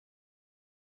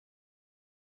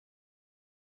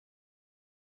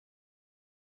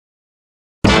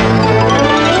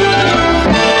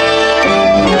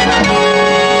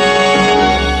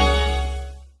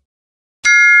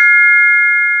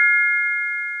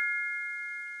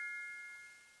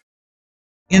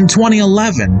In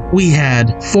 2011, we had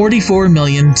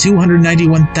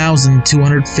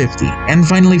 44,291,250. And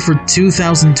finally, for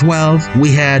 2012,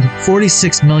 we had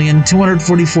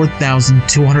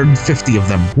 46,244,250 of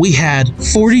them. We had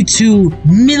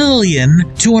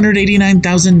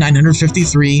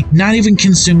 42,289,953 not even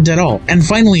consumed at all. And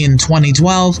finally, in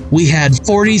 2012, we had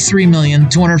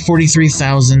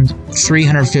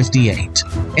 43,243,358.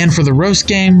 And for the roast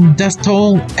game death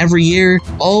toll, every year,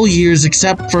 all years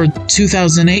except for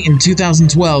 2008 and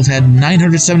 2012 had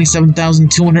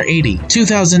 977,280.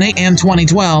 2008 and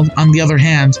 2012, on the other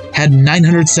hand, had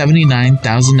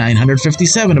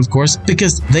 979,957, of course,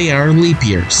 because they are leap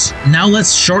years. Now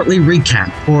let's shortly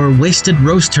recap for wasted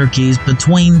roast turkeys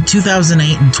between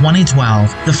 2008 and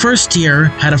 2012. The first year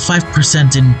had a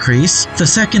 5% increase. The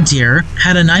second year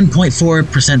had a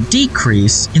 9.4%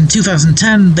 decrease. In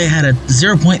 2010, they had a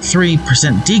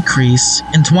 0.3% decrease.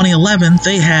 In 2011,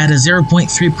 they had a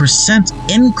 0.3%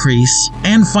 increase.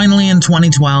 And finally, in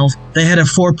 2012, they had a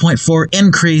 4.4%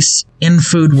 increase in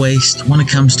food waste when it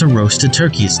comes to roasted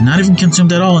turkeys, not even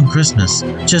consumed at all on Christmas,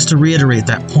 just to reiterate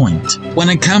that point. When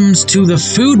it comes to the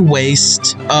food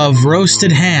waste of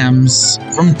roasted hams,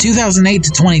 from 2008 to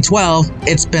 2012,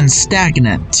 it's been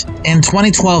stagnant, and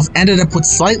 2012 ended up with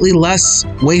slightly less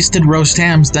wasted roast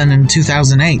hams than in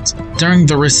 2008, during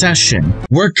the recession.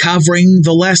 We're covering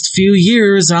the last few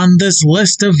years on this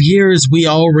list of years we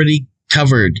already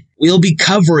covered. We'll be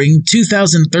covering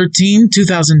 2013,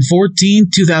 2014,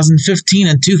 2015,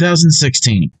 and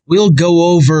 2016. We'll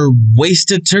go over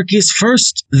wasted turkeys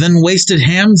first, then wasted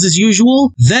hams as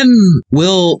usual. Then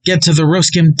we'll get to the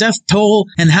roast game death toll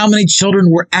and how many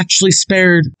children were actually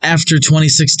spared after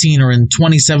 2016 or in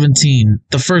 2017,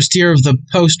 the first year of the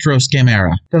post-roast game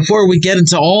era. Before we get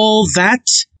into all that,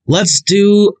 let's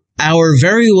do our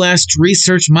very last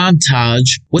research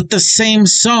montage with the same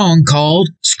song called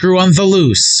Screw on the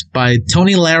Loose by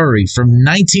Tony Lowry from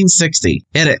 1960.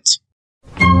 Hit it.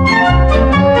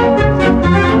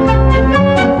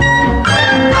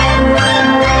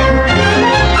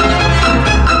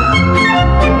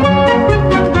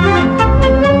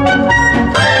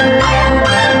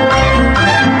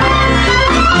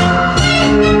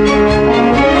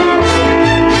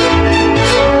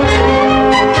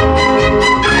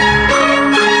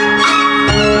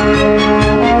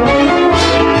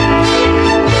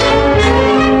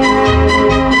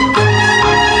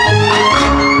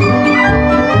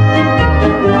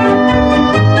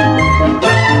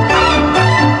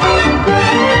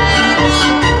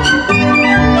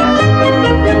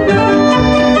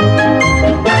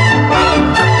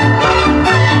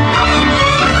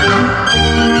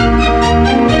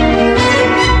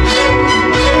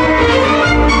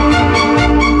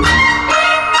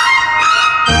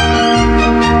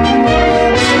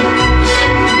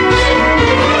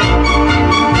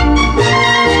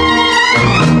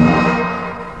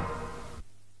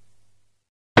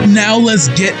 Now let's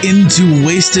get into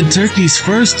wasted turkeys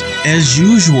first. As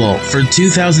usual, for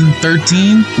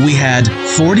 2013, we had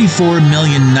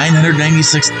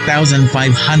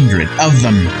 44,996,500 of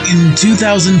them. In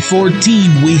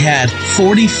 2014, we had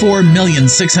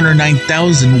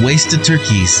 44,609,000 wasted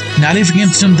turkeys, not even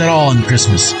consumed at all on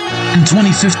Christmas. In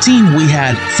 2015, we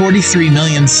had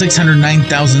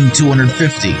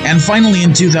 43,609,250. And finally,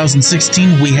 in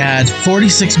 2016, we had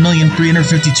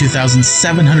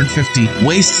 46,352,750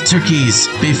 wasted turkeys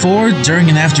before, during,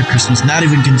 and after Christmas, not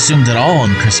even consumed at all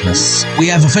on Christmas. We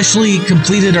have officially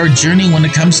completed our journey when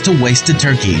it comes to wasted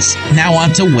turkeys. Now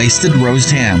on to wasted roast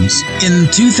hams. In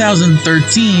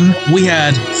 2013, we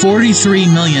had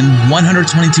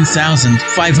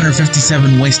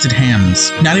 43,122,557 wasted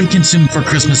hams, not even consumed for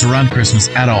Christmas or on Christmas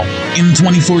at all. In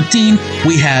 2014,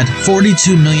 we had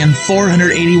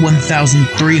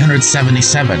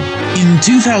 42,481,377. In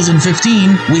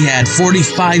 2015, we had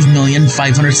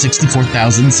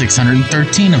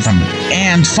 45,564,613 of them.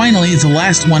 And finally, the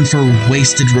last one for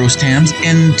wasted roast hams,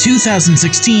 in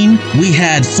 2016, we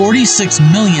had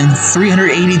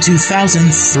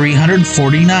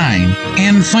 46,382,349.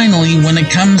 And finally, when it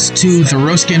comes to the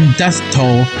roast game death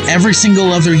toll, every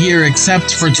single other year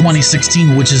except for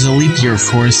 2016, which is a leap year, of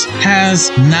course, has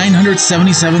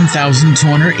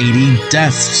 977,280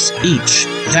 deaths each.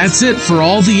 That's it for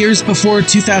all the years before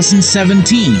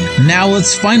 2017. Now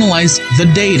let's finalize the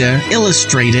data,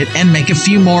 illustrate it, and make a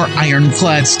few more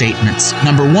ironclad statements.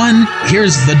 Number 1,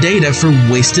 here's the data for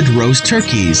wasted roast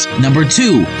turkeys. Number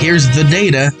 2, here's the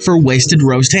data for wasted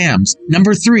roast hams.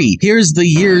 Number 3, here's the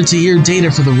year-to-year data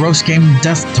for the roast game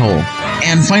death toll.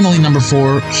 And finally, number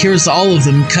 4, here's all of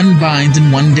them combined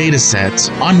in one data set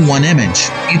on one image.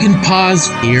 You can pause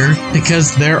here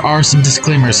because there are some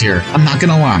disclaimers here. I'm not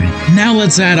gonna lie. Now let's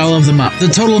Let's add all of them up. The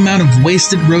total amount of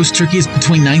wasted roast turkeys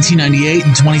between 1998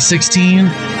 and 2016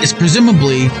 is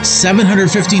presumably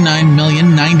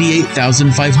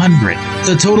 759,098,500.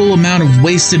 The total amount of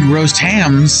wasted roast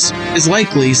hams is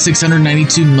likely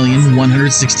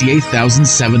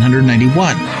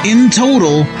 692,168,791. In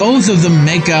total, both of them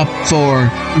make up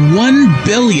for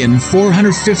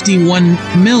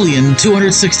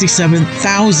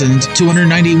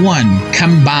 1,451,267,291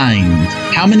 combined.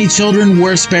 How many children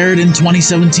were spared in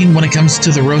 2017 when it comes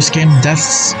to the roast game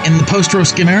deaths in the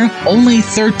post-roast game era? Only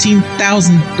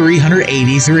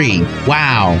 13,383.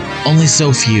 Wow, only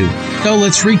so few. So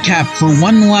let's recap for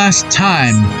one last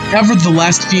time. Covered the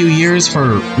last few years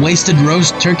for wasted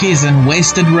roast turkeys and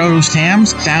wasted roast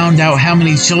hams. Found out how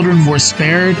many children were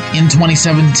spared in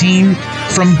 2017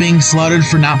 from being slaughtered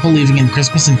for not believing in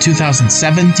Christmas in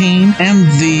 2017. And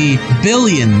the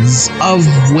billions of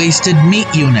wasted meat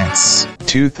units.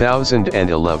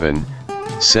 2011,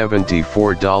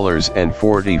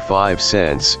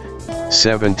 $74.45,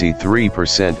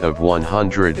 73% of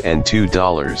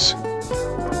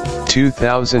 $102.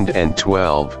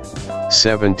 2012,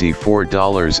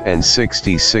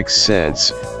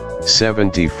 $74.66,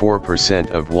 74%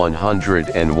 of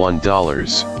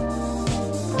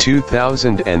 $101.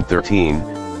 2013,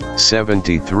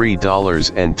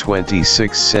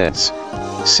 $73.26,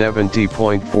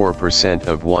 70.4%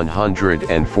 of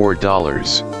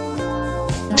 $104.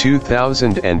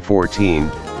 2014,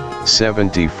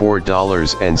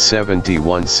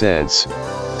 $74.71,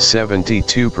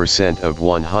 72% of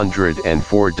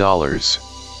 $104.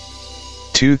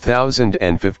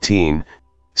 2015,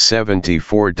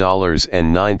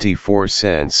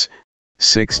 $74.94,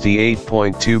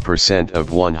 68.2% of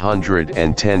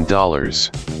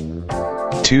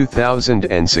 $110.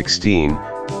 2016,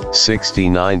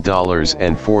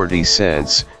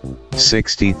 $69.40,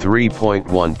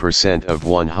 63.1% of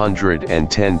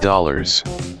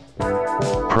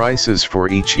 $110. Prices for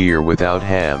each year without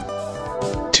ham.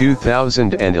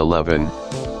 2011,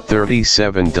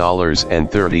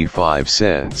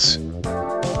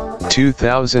 $37.35.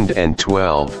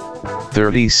 2012,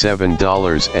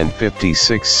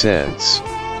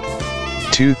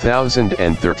 $37.56.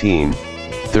 2013,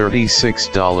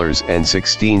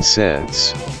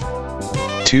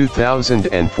 $36.16.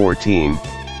 2014,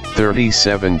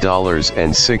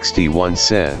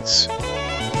 $37.61.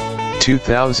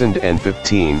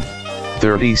 2015,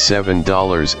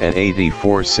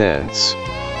 $37.84.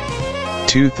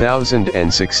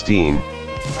 2016,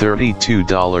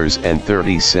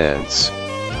 $32.30.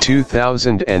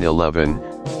 2011,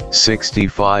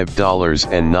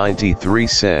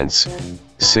 $65.93,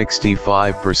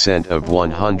 65% of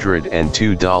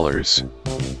 $102.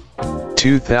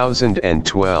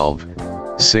 2012,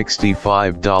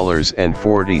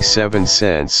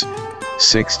 $65.47,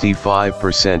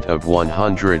 65% of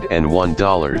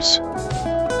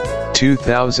 $101.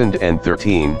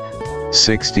 2013,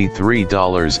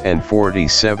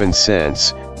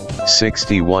 $63.47,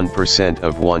 61%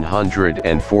 of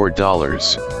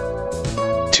 $104.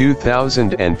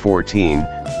 2014,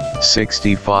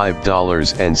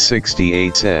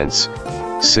 $65.68,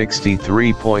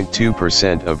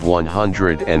 63.2% of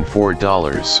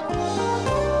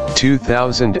 $104.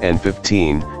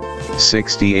 2015,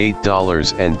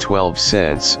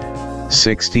 $68.12,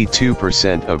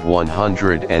 62% of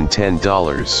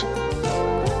 $110.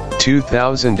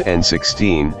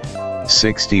 2016,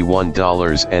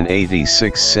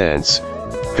 $61.86,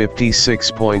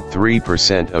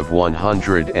 56.3% of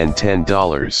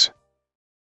 $110.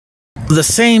 The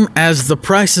same as the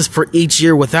prices for each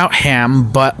year without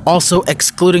ham, but also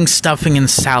excluding stuffing and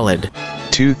salad.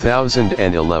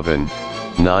 2011,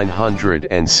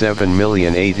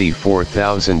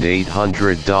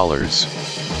 $907,084,800.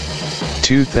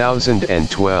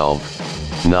 2012,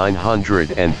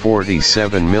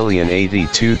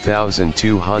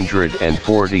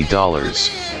 $947,082,240.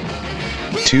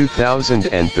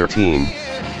 2013,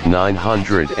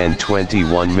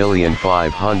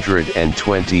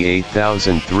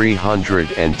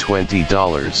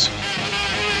 $921,528,320.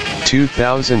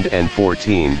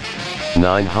 2014,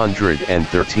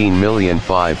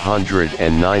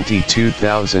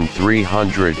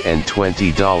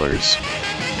 $913,592,320.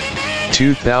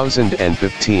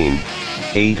 2015,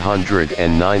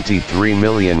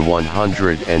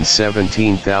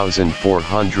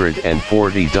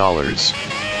 $893,117,440.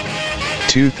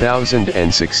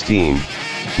 2016,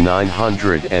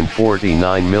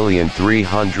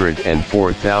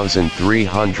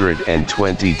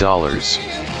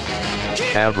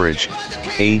 $949,304,320. Average,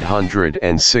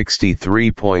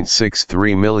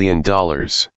 $863.63 million.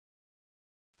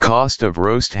 Cost of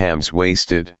roast hams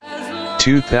wasted,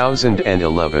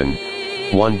 2011,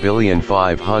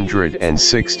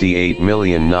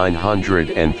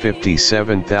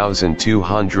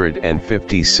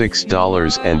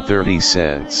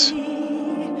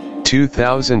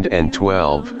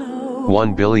 2012,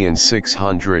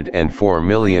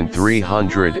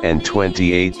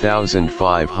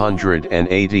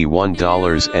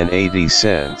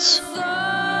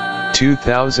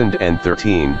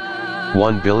 2013,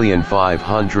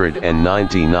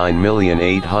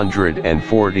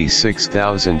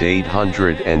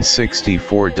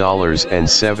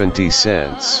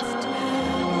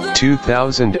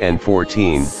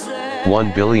 2014,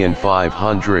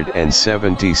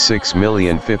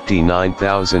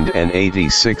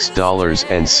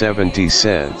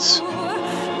 $1,576,059,086.70.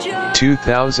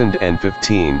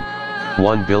 2015,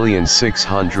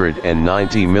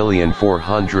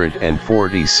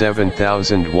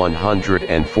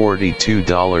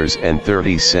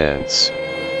 $1,690,447,142.30.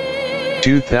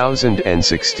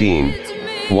 2016,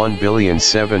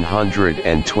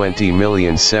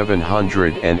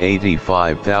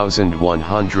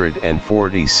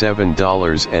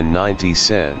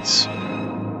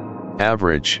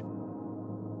 Average,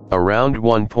 around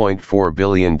 $1.4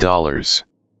 billion.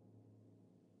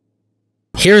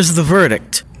 Here's the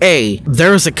verdict. A.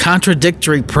 There is a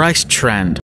contradictory price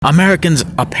trend. Americans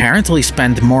apparently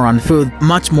spend more on food,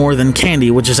 much more than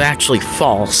candy, which is actually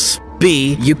false.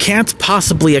 B. You can't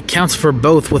possibly account for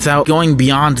both without going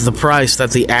beyond the price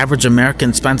that the average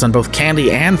American spends on both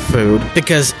candy and food,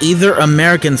 because either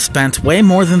Americans spent way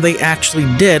more than they actually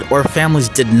did, or families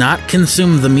did not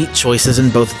consume the meat choices in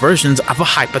both versions of a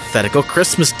hypothetical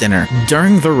Christmas dinner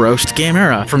during the roast game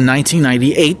era from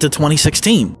 1998 to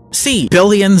 2016. C.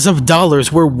 Billions of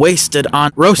dollars were wasted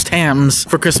on roast hams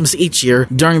for Christmas each year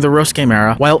during the roast game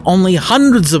era, while only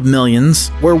hundreds of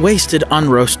millions were wasted on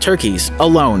roast turkeys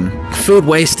alone. Food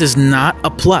waste is not a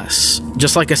plus.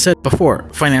 Just like I said before,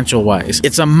 financial-wise,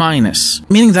 it's a minus,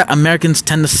 meaning that Americans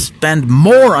tend to spend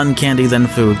more on candy than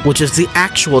food, which is the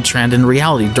actual trend in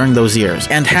reality during those years.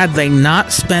 And had they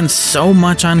not spent so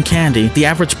much on candy, the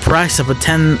average price of a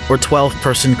 10 or 12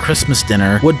 person Christmas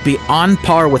dinner would be on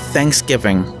par with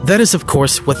Thanksgiving. That is, of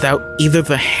course, without either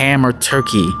the ham or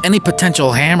turkey. Any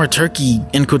potential ham or turkey,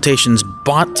 in quotations,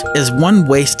 bought is one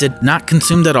wasted, not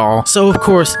consumed at all. So, of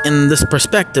course, in this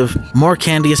perspective, more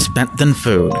candy is spent than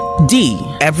food. D.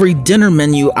 Every dinner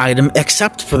menu item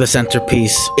except for the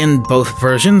centerpiece in both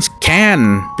versions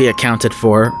can be accounted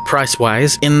for,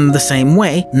 price-wise, in the same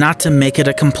way, not to make it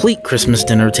a complete Christmas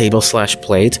dinner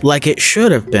table/plate like it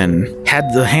should have been,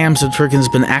 had the hams or turkeys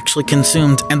been actually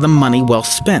consumed and the money well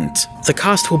spent. The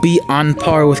cost will be on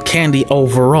par with candy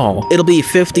overall. It'll be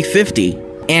 50-50.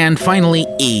 And finally,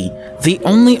 E. The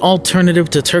only alternative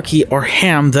to turkey or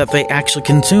ham that they actually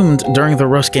consumed during the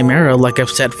roast game era, like I've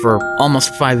said for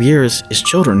almost 5 years, is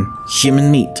children.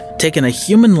 Human meat. Taking a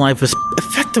human life is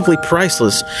effectively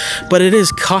priceless, but it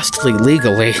is costly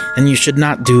legally, and you should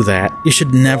not do that. You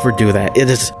should never do that.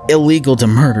 It is illegal to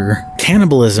murder.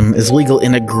 Cannibalism is legal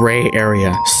in a gray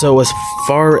area, so as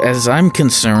far as I'm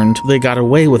concerned, they got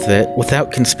away with it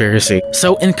without conspiracy.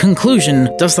 So in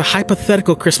conclusion, does the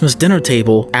hypothetical Christmas dinner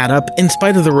table add up in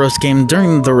spite of the roast game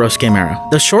during the roast game era?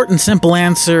 The short and simple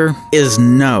answer is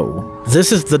no.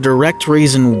 This is the direct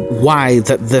reason why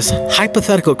that this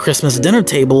hypothetical Christmas dinner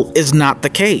table is not the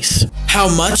case. How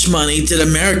much money did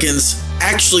Americans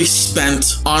actually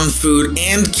spend on food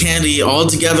and candy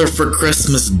altogether for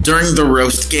Christmas during the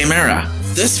roast game era?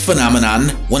 This phenomenon,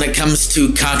 when it comes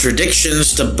to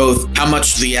contradictions to both how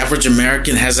much the average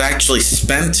American has actually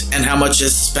spent and how much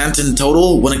is spent in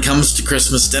total when it comes to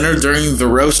Christmas dinner during the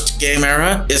roast game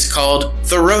era, is called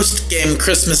the roast game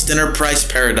Christmas dinner price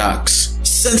paradox.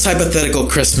 Since Hypothetical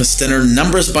Christmas Dinner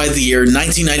Numbers by the Year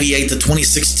 1998 to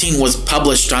 2016 was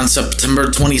published on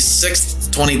September 26th,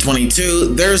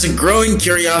 2022, there is a growing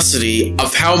curiosity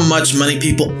of how much money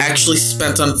people actually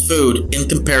spent on food in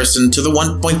comparison to the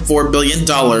 $1.4 billion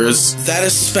that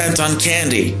is spent on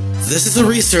candy. This is a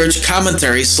research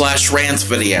commentary/rant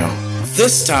video.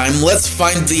 This time, let's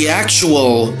find the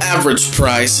actual average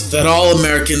price that all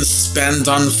Americans spend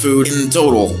on food in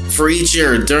total for each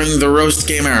year during the roast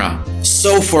game era.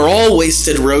 So for all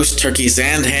wasted roast turkeys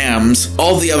and hams,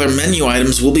 all the other menu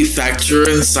items will be factored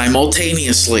in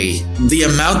simultaneously. The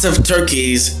amount of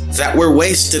turkeys that were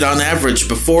wasted on average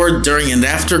before, during, and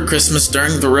after Christmas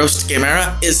during the roast game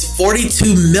era is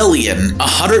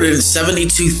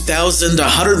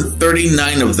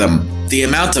 42,172,139 of them. the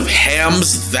amount of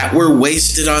hams that were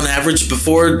wasted on average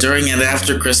before, during, and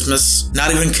after Christmas,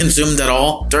 not even consumed at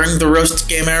all, during the roast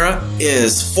game era,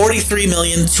 is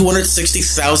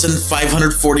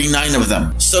 43,260,549 of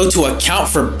them. So to account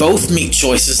for both meat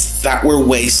choices that were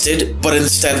wasted, but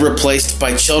instead replaced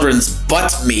by children's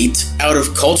butt meat out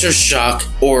of culture shock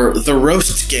or the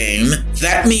roast game,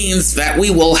 that means that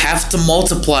we will have to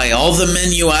multiply all the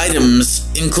menu items,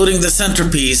 including the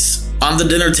centerpiece, on the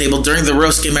dinner table during the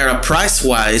roast game era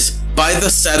price-wise by the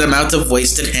set amount of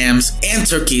wasted hams and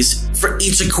turkeys for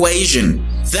each equation.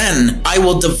 Then I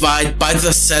will divide by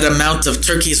the set amount of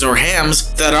turkeys or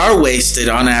hams that are wasted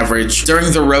on average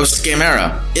during the roast game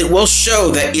era. It will show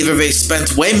that either they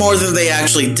spent way more than they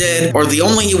actually did, or the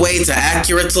only way to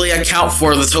accurately account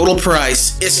for the total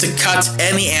price is to cut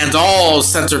any and all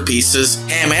centerpieces,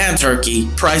 ham and turkey,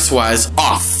 price-wise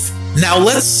off. Now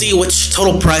let's see which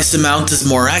total price amount is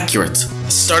more accurate.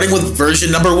 Starting with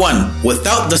version number 1,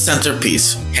 without the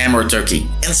centerpiece, ham or turkey.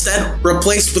 Instead,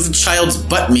 replaced with the child's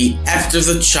butt meat after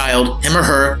the child, him or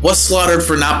her, was slaughtered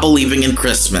for not believing in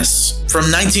Christmas.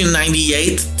 From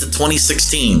 1998 to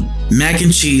 2016, mac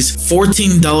and cheese,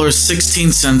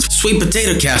 $14.16, sweet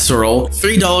potato casserole,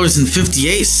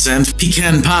 $3.58,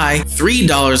 pecan pie,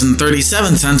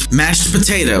 $3.37, mashed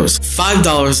potatoes,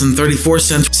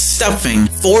 $5.34, stuffing,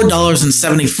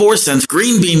 $4.74,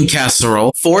 green bean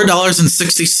casserole,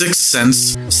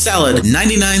 $4.66, salad,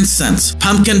 99 cents,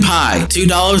 pumpkin pie,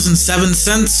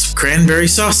 $2.07, cranberry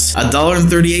sauce,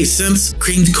 $1.38,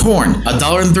 creamed corn,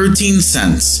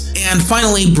 $1.13, and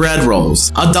finally bread rolls,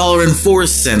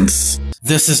 $1.04.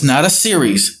 This is not a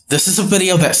series. This is a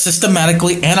video that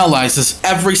systematically analyzes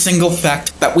every single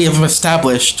fact that we have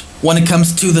established when it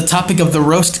comes to the topic of the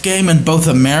roast game in both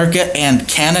America and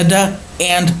Canada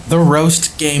and the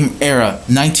roast game era,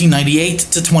 1998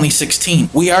 to 2016.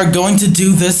 We are going to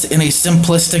do this in a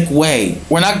simplistic way.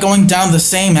 We're not going down the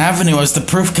same avenue as the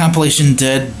proof compilation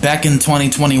did back in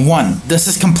 2021. This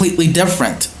is completely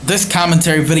different. This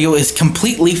commentary video is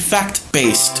completely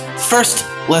fact-based. First,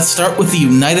 let's start with the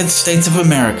United States of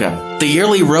America. The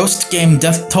yearly roast game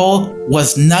death toll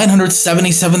was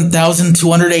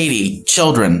 977,280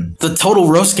 children. The total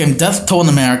roast game death toll in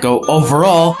America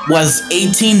overall was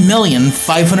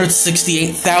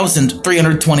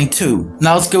 18,568,322.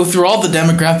 Now let's go through all the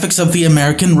demographics of the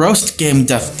American roast game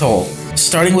death toll,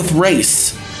 starting with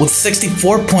race. With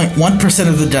 64.1%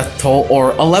 of the death toll,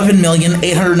 or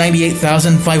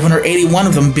 11,898,581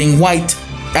 of them being white.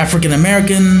 African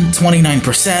American,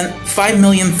 29%,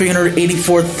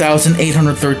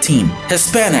 5,384,813.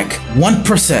 Hispanic,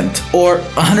 1%, or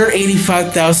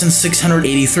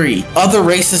 185,683. Other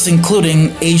races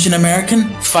including Asian American,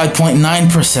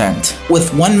 5.9%,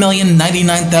 with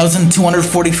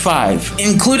 1,099,245,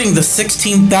 including the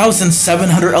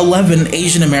 16,711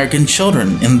 Asian American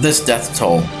children in this death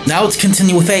toll. Now let's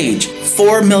continue with age.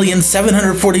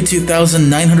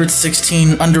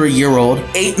 4,742,916 under a year old,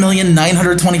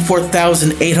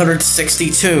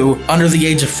 8,924,862 under the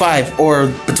age of 5 or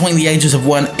between the ages of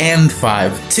 1 and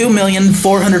 5,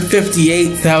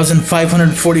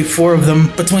 2,458,544 of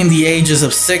them between the ages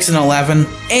of 6 and 11,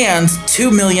 and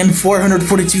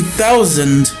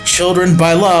 2,442,000 children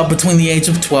by law between the age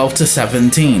of 12 to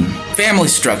 17. Family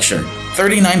structure.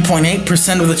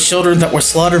 39.8% of the children that were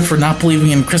slaughtered for not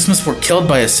believing in Christmas were killed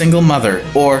by a single mother,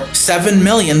 or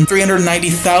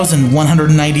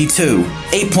 7,390,192.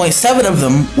 8.7% of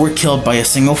them were killed by a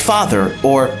single father,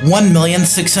 or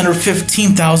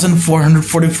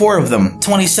 1,615,444 of them.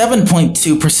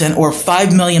 27.2%, or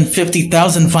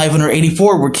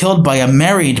 5,050,584 were killed by a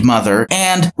married mother,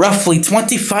 and roughly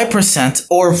 25%,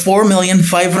 or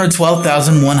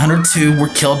 4,512,102 were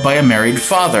killed by a married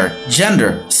father.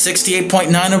 Gender,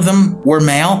 68.9% of them were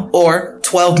male, or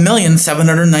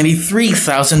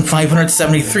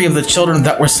 12,793,573 of the children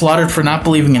that were slaughtered for not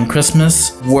believing in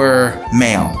Christmas were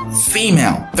male.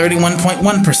 Female,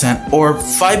 31.1%, or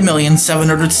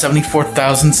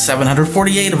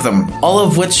 5,774,748 of them, all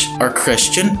of which are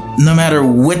Christian, no matter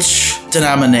which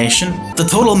denomination. The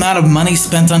total amount of money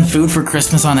spent on food for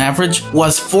Christmas on average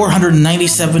was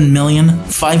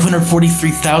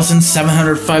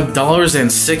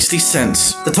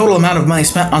 $497,543,705.60. The total amount of money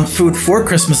spent on food for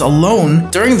Christmas alone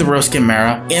during the roast game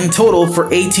era, in total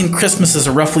for 18 Christmases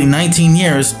or roughly 19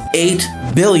 years,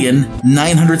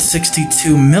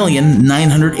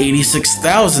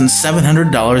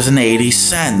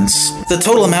 $8,962,986,700.80. The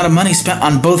total amount of money spent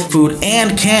on both food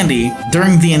and candy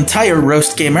during the entire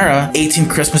roast game era, 18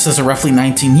 Christmases or roughly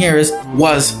 19 years,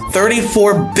 was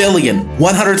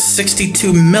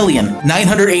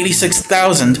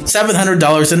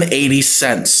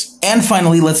 $34,162,986,700.80. And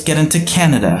finally, let's get into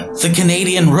Canada. The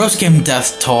Canadian roast game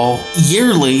death toll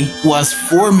yearly was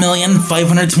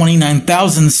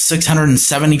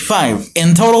 4,529,675.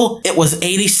 In total, it was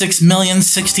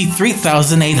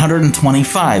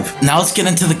 86,063,825. Now let's get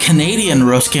into the Canadian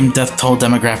roast game death toll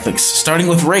demographics, starting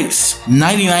with race.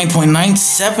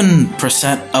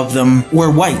 99.97% of them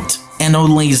were white, and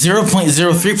only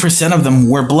 0.03% of them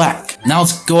were black. Now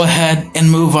let's go ahead and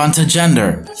move on to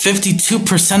gender.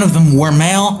 52% of them were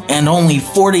male, and only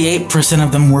 48%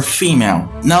 of them were female.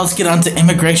 Now let's get on to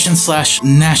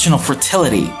immigration/national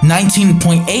fertility.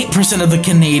 19.8% of the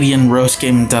Canadian roast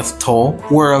game death toll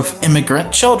were of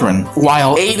immigrant children,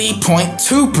 while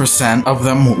 80.2% of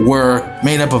them were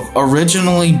made up of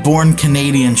originally born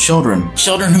Canadian children.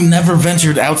 Children who never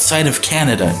ventured outside of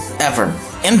Canada, ever.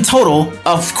 In total,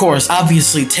 of course,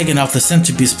 obviously taking off the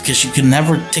centerpiece because you can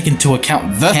never take into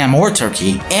account the ham or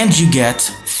turkey, and you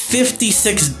get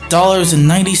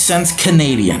 $56.90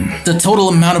 Canadian. The total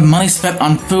amount of money spent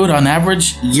on food on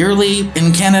average yearly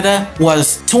in Canada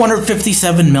was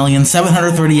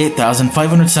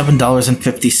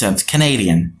 $257,738,507.50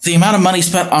 Canadian. The amount of money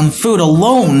spent on food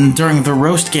alone during the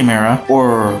roast game era,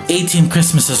 or 18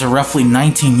 Christmases or roughly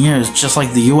 19 years, just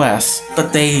like the US,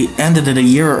 but they ended it a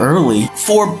year early,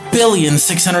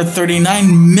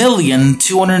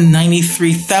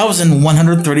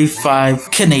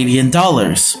 $4,639,293,135 Canadian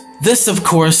dollars. This, of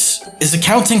course, is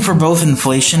accounting for both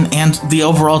inflation and the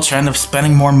overall trend of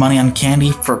spending more money on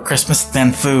candy for Christmas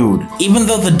than food. Even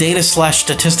though the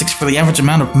data/statistics for the average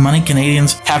amount of money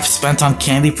Canadians have spent on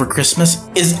candy for Christmas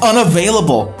is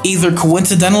unavailable, either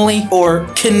coincidentally or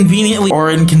conveniently or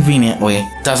inconveniently.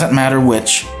 Doesn't matter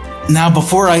which. Now,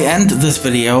 before I end this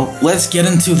video, let's get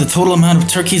into the total amount of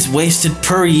turkeys wasted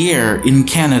per year in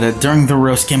Canada during the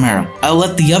roast game era. I'll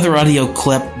let the other audio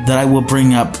clip that I will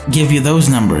bring up give you those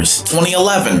numbers.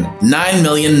 2011,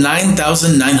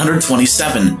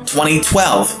 9,009,927.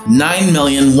 2012,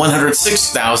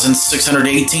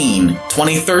 9,106,618.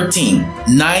 2013,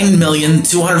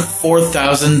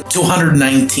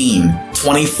 9,204,219.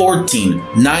 2014,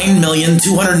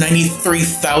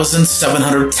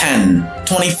 9,293,710.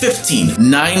 2015,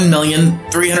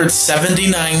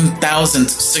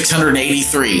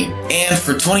 9,379,683. And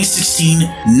for 2016,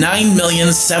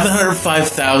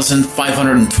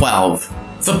 9,705,512.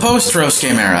 The post-roast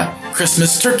game era,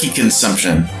 Christmas turkey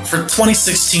consumption. For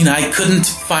 2016, I couldn't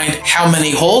find how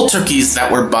many whole turkeys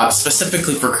that were bought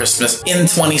specifically for Christmas in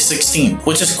 2016,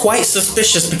 which is quite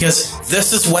suspicious because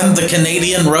this is when the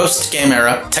Canadian roast game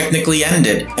era technically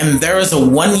ended, and there is a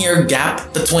 1-year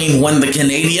gap between when the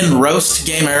Canadian roast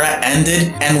game era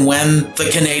ended and when the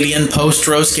Canadian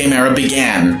post-roast game era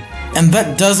began. And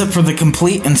that does it for the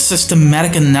complete and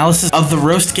systematic analysis of the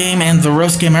roast game and the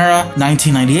roast game era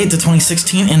 1998 to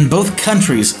 2016 in both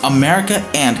countries, America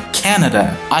and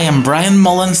Canada. I am Brian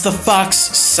Mullins the Fox,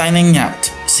 signing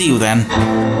out. See you then.